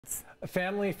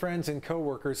Family, friends, and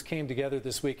co-workers came together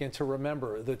this weekend to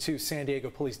remember the two San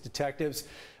Diego police detectives.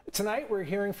 Tonight, we're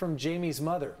hearing from Jamie's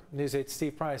mother. News 8's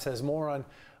Steve Price has more on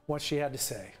what she had to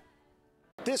say.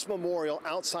 This memorial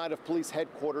outside of police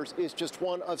headquarters is just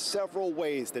one of several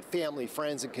ways that family,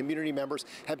 friends, and community members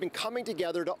have been coming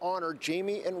together to honor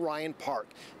Jamie and Ryan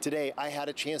Park. Today, I had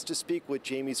a chance to speak with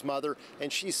Jamie's mother,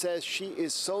 and she says she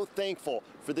is so thankful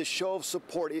for this show of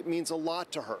support. It means a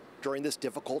lot to her during this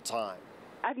difficult time.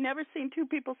 I've never seen two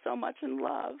people so much in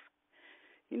love.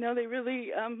 You know, they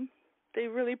really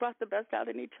brought the best out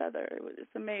in each other. It's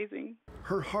amazing.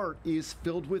 Her heart is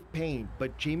filled with pain,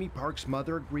 but Jamie Park's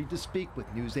mother agreed to speak with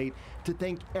News 8 to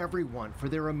thank everyone for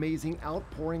their amazing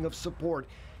outpouring of support,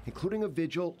 including a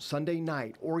vigil Sunday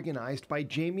night organized by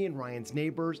Jamie and Ryan's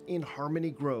neighbors in Harmony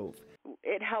Grove.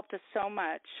 It helped us so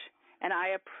much, and I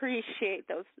appreciate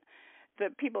the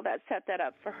people that set that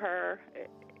up for her.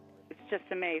 It's just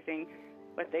amazing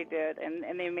what they did,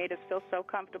 and they made us feel so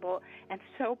comfortable and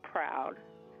so proud.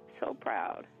 So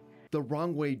proud. The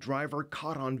wrong-way driver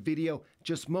caught on video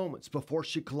just moments before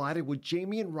she collided with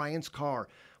Jamie and Ryan's car.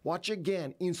 Watch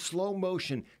again in slow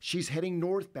motion. She's heading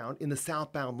northbound in the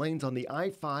southbound lanes on the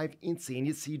I-5 in San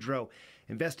Ysidro.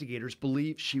 Investigators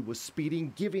believe she was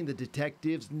speeding, giving the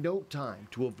detectives no time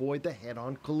to avoid the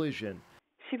head-on collision.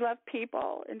 She loved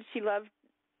people, and she loved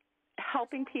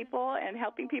helping people and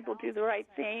helping people do the right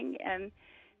thing, and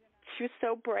she was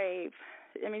so brave.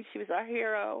 I mean, she was our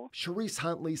hero. Charisse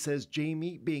Huntley says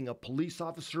Jamie, being a police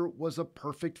officer, was a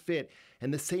perfect fit,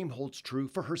 and the same holds true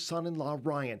for her son-in-law,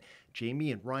 Ryan.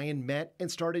 Jamie and Ryan met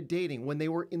and started dating when they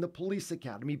were in the police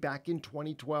academy back in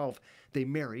 2012. They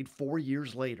married 4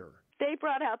 years later. They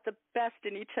brought out the best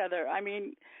in each other. I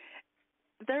mean,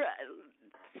 they're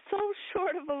so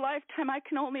short of a lifetime. I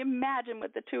can only imagine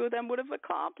what the two of them would have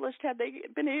accomplished had they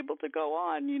been able to go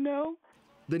on, you know?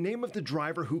 The name of the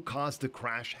driver who caused the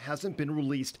crash hasn't been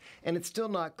released, and it's still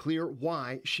not clear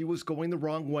why she was going the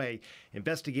wrong way.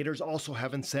 Investigators also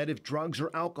haven't said if drugs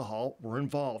or alcohol were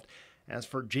involved. As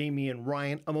for Jamie and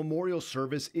Ryan, a memorial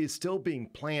service is still being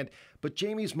planned, but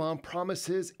Jamie's mom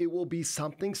promises it will be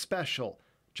something special,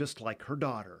 just like her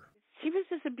daughter. She was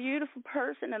just a beautiful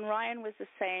person, and Ryan was the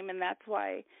same, and that's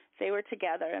why they were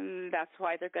together, and that's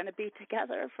why they're going to be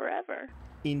together forever.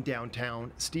 In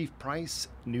downtown, Steve Price,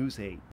 News 8.